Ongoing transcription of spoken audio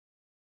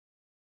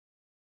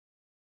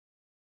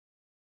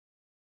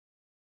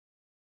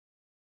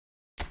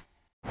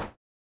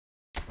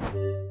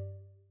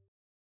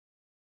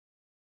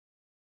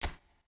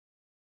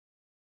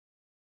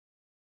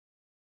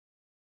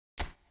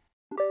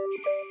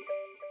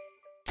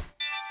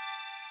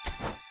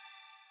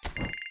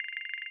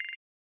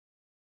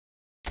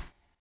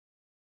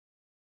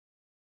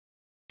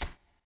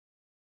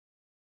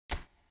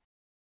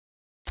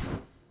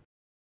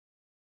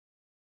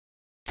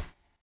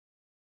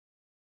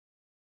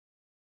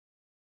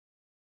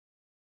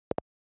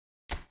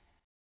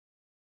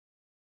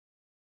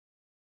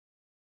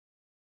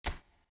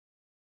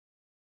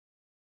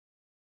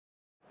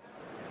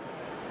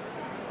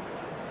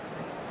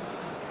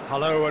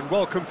Hello and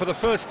welcome for the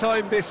first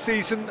time this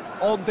season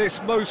on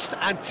this most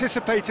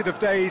anticipated of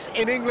days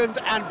in England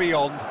and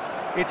beyond.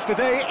 It's the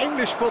day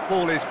English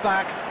football is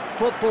back,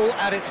 football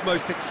at its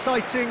most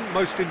exciting,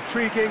 most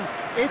intriguing,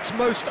 its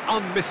most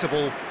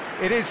unmissable.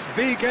 It is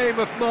the game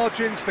of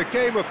margins, the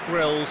game of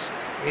thrills.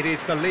 It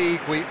is the league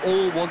we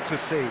all want to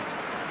see.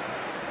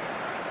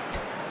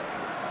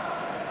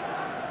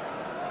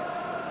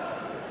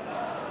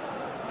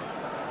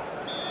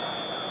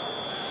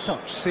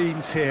 Such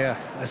scenes here,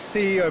 a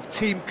sea of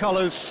team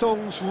colours,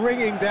 songs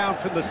ringing down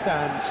from the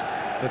stands.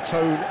 The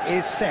tone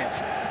is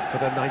set for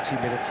the 90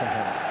 minutes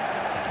ahead.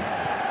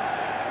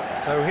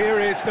 So here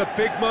is the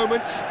big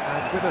moment,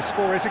 and with us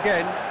for it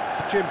again,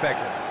 Jim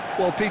Begley.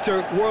 Well,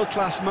 Peter,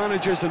 world-class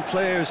managers and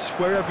players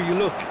wherever you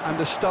look, and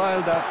the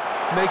style that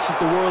makes it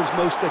the world's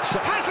most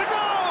exciting. Has a goal!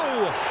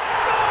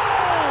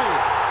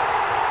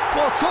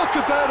 Well, talk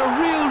about a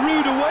real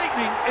rude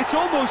awakening. It's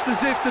almost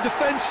as if the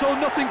defence saw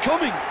nothing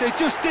coming. They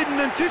just didn't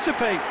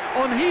anticipate,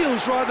 on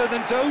heels rather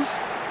than toes.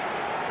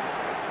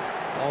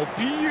 Oh,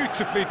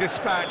 beautifully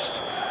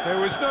dispatched. There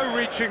was no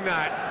reaching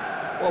that.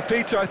 Well,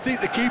 Peter, I think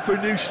the keeper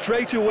knew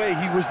straight away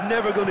he was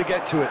never going to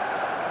get to it.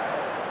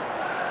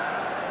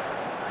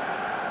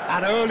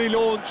 An early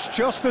launch,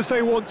 just as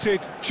they wanted,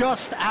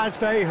 just as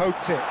they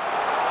hoped it.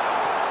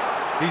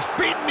 He's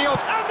beaten the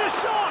off, and the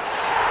shot!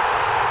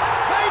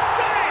 They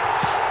did it!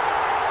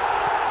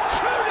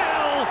 2-0,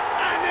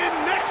 and in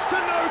next to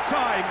no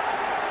time.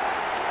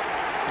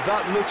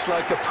 That looks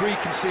like a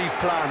preconceived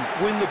plan.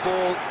 Win the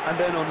ball and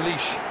then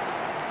unleash.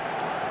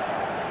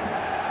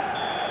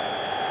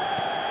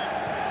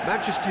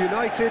 Manchester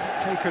United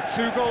take a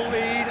 2-goal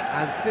lead,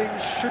 and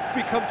things should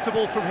be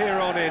comfortable from here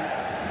on in.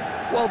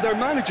 Well, their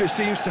manager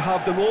seems to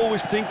have them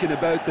always thinking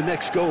about the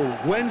next goal.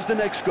 When's the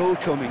next goal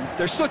coming?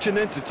 They're such an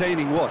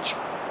entertaining watch.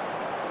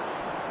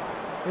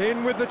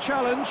 In with the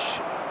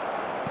challenge.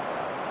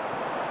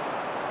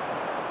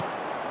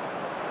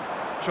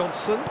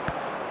 Johnson.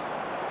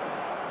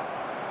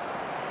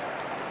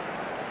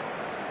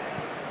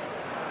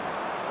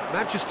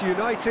 Manchester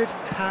United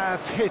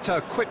have hit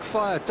a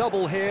quick-fire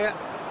double here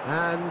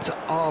and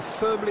are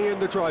firmly in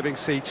the driving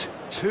seat.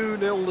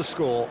 2-0 the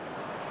score.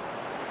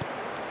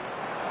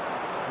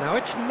 Now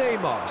it's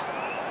Neymar.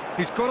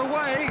 He's got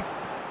away.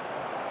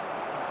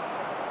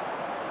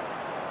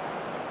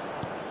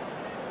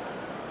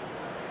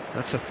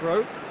 That's a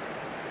throw.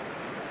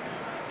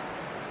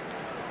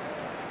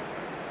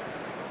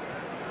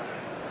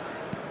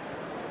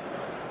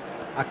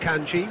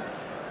 Akanji.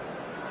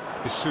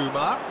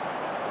 Bissouma.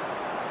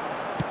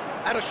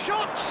 And a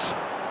shot!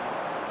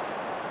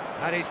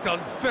 And he's done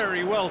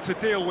very well to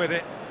deal with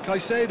it.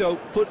 Caicedo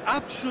put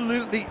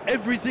absolutely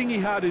everything he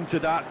had into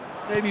that.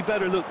 Maybe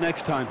better look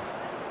next time.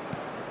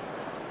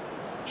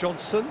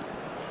 Johnson.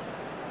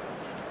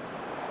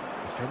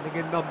 Defending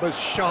in numbers,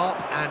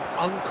 sharp and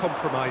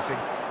uncompromising.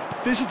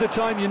 This is the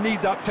time you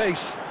need that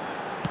pace.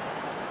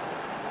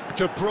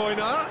 De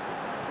Bruyne.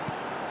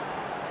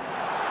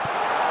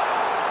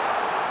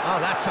 Oh,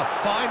 that's a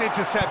fine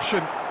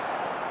interception.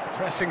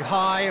 Pressing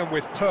high and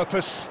with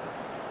purpose.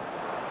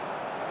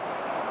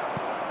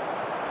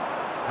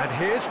 And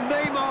here's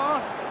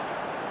Neymar.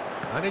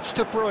 And it's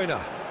De Bruyne.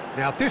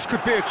 Now this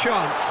could be a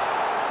chance.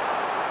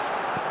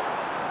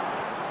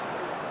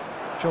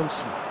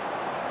 Johnson.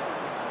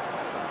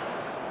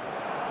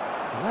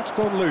 And that's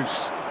gone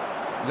loose.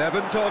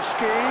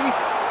 Lewandowski.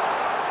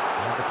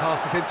 And the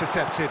pass is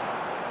intercepted.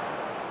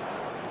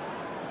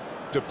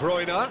 De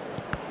Bruyne.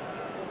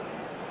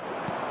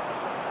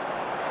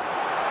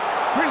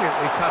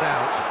 Brilliantly cut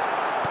out.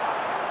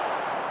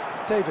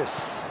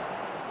 Davis.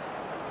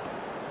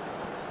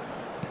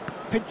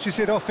 Pinches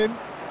it off him.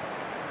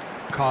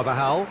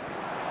 Carvajal.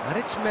 And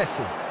it's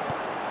Messi.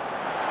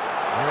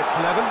 And it's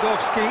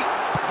Lewandowski.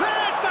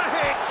 There's the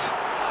hit!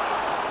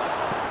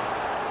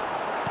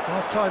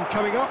 Half-time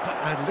coming up,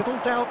 and little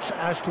doubt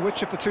as to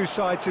which of the two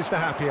sides is the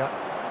happier.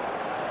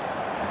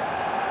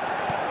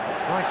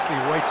 Nicely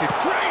weighted.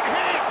 Great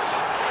hit!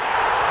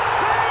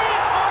 They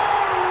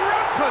are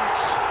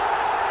rampant!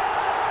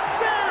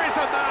 There is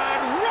a man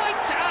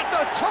right at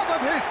the top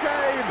of his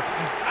game,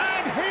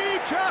 and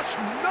he just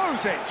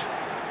knows it.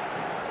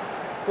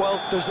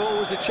 Well, there's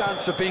always a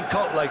chance of being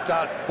caught like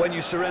that when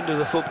you surrender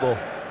the football.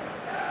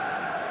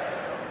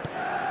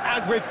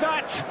 And with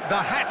that, the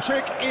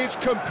hat-trick is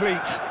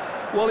complete.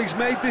 Well, he's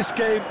made this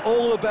game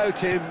all about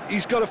him.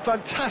 He's got a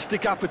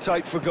fantastic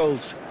appetite for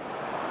goals.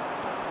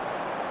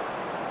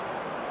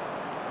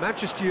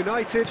 Manchester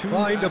United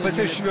find a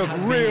position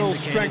of real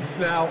strength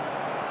now.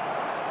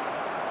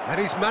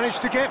 And he's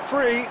managed to get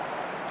free.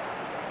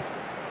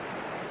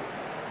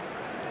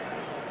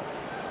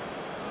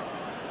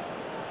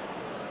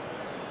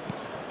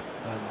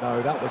 And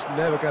no, that was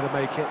never going to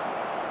make it.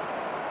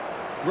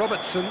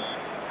 Robertson. And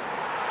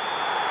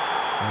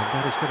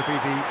that is going to be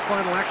the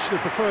final action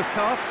of the first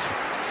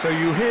half. So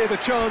you hear the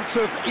chants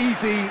of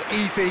easy,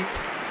 easy,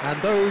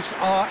 and those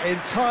are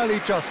entirely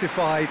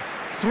justified.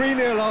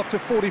 3-0 after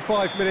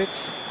 45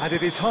 minutes, and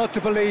it is hard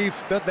to believe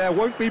that there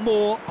won't be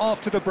more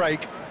after the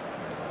break.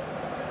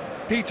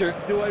 Peter,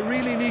 do I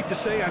really need to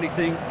say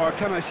anything, or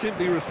can I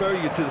simply refer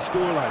you to the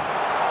scoreline?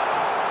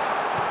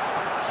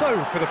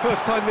 So, for the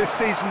first time this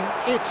season,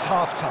 it's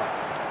half-time.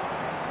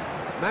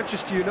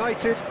 Manchester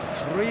United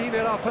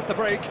 3-0 up at the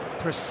break,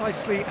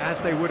 precisely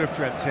as they would have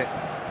dreamt it.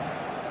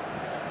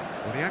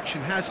 Well, the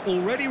action has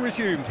already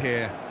resumed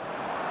here.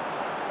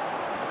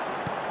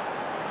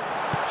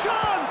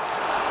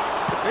 Chance!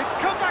 It's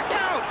come back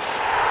out!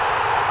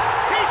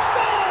 He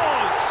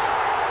scores!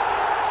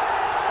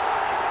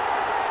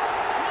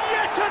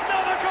 Yet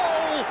another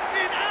goal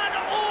in an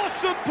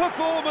awesome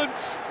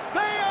performance!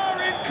 They are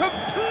in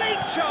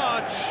complete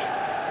charge!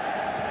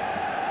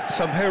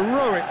 Some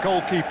heroic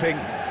goalkeeping,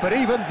 but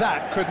even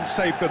that couldn't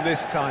save them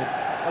this time.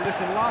 Well,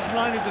 listen, last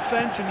line of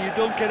defence and you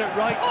don't get it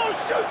right. Oh,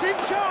 shooting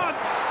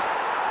chance!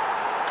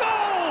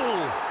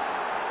 Goal!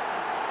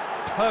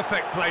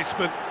 Perfect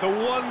placement, the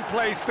one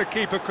place the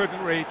keeper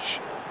couldn't reach.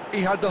 He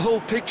had the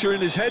whole picture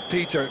in his head,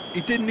 Peter. He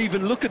didn't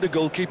even look at the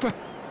goalkeeper.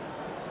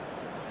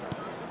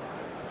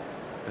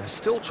 They're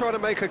still trying to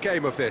make a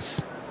game of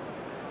this.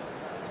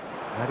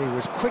 And he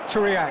was quick to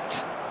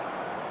react.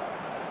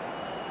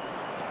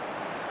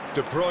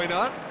 De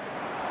Bruyne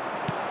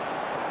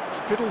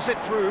fiddles it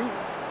through.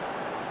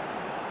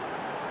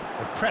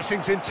 The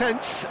pressing's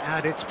intense,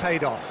 and it's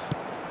paid off.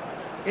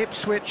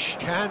 Ipswich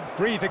can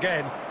breathe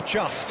again,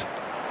 just.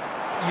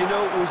 You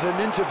know, it was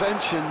an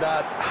intervention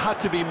that had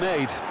to be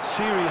made.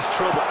 Serious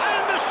trouble.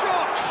 And the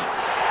shot!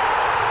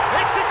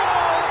 It's a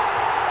goal!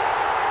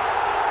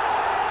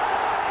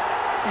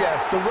 Yeah,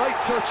 the right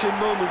touch in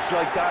moments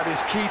like that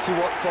is key to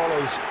what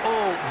follows.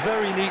 All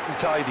very neat and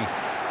tidy.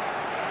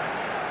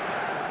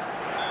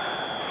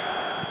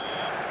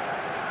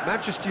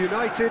 Manchester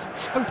United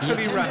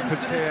totally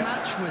rampant here.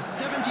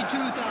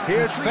 He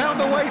has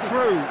found a way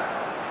through.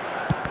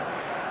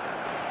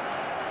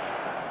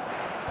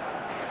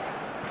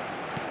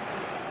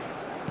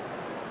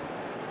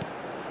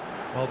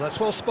 Well, that's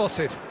well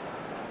spotted.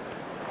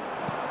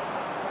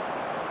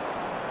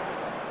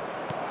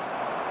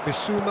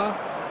 Bissouma.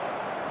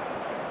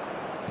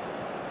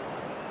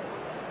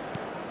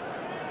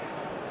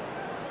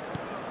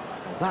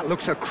 Oh, that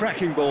looks a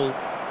cracking ball.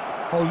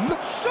 Oh,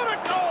 look, shot a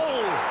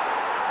goal!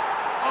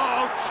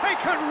 Oh,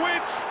 taken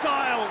with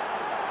style.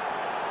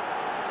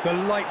 The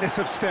lightness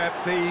of step,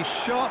 the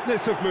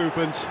sharpness of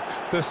movement,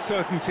 the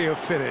certainty of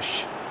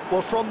finish.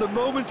 Well, from the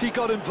moment he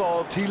got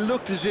involved, he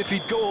looked as if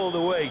he'd go all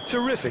the way.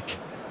 Terrific.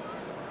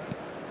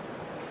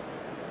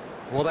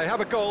 Well, they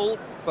have a goal,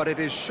 but it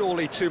is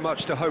surely too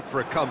much to hope for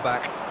a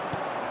comeback.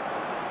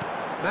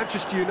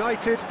 Manchester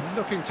United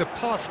looking to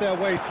pass their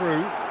way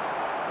through.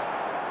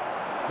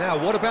 Now,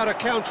 what about a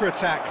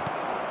counter-attack?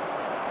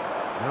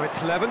 Now it's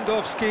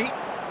Lewandowski.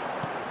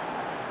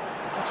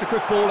 That's a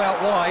good ball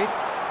out wide.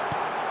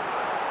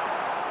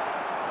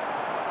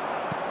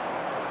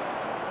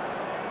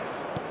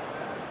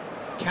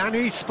 Can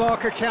he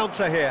spark a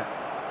counter here?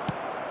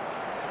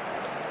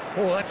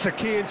 Oh, that's a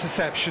key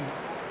interception.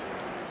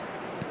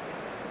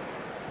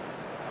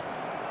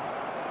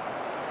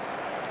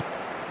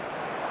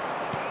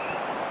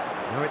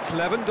 Now it's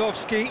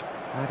Lewandowski,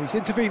 and he's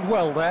intervened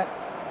well there.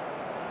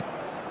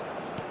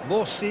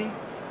 Morsi.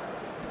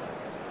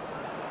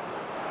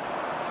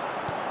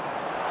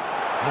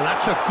 And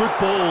that's a good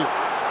ball.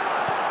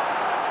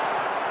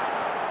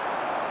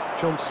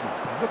 Johnson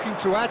looking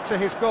to add to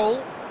his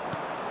goal.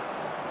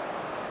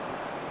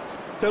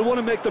 They'll want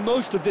to make the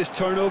most of this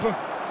turnover.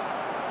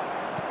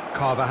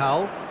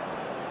 Carvajal.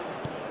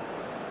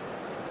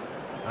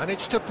 And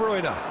it's De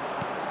Bruyne.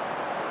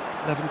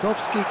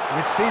 Lewandowski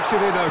receives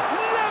it in a...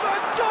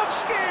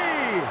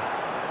 Lewandowski!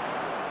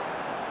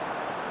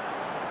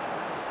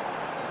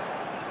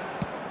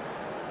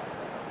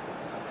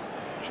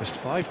 Just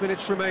 5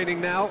 minutes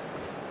remaining now.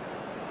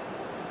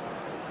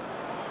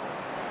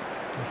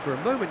 And for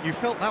a moment you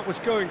felt that was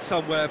going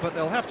somewhere, but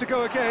they'll have to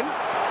go again.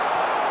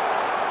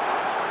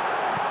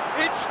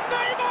 It's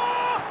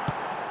Neymar!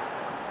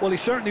 Well, he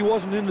certainly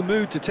wasn't in the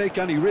mood to take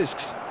any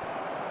risks.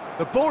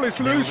 The ball is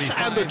loose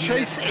and the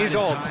chase is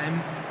on.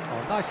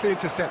 Oh, nicely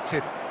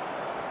intercepted.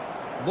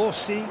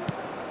 Morsi,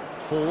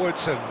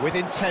 forwards and with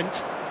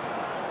intent.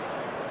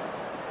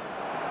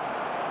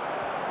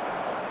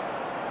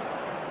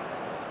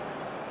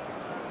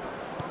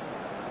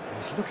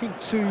 He's looking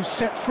to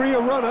set free a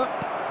runner.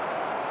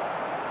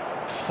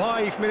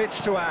 5 minutes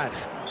to add.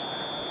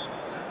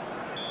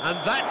 And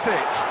that's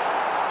it.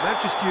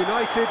 Manchester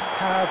United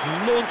have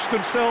launched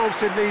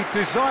themselves in the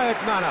desired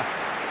manner.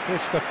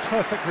 It's the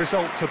perfect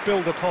result to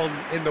build upon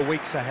in the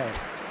weeks ahead.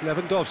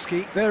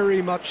 Lewandowski,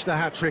 very much the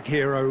hat-trick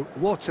hero.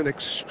 What an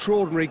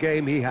extraordinary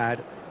game he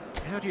had.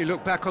 How do you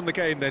look back on the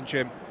game then,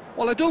 Jim?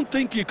 Well, I don't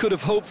think you could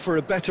have hoped for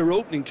a better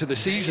opening to the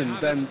season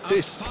than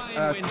this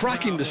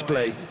cracking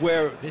display,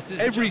 where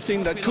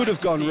everything that could have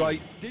gone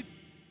right did.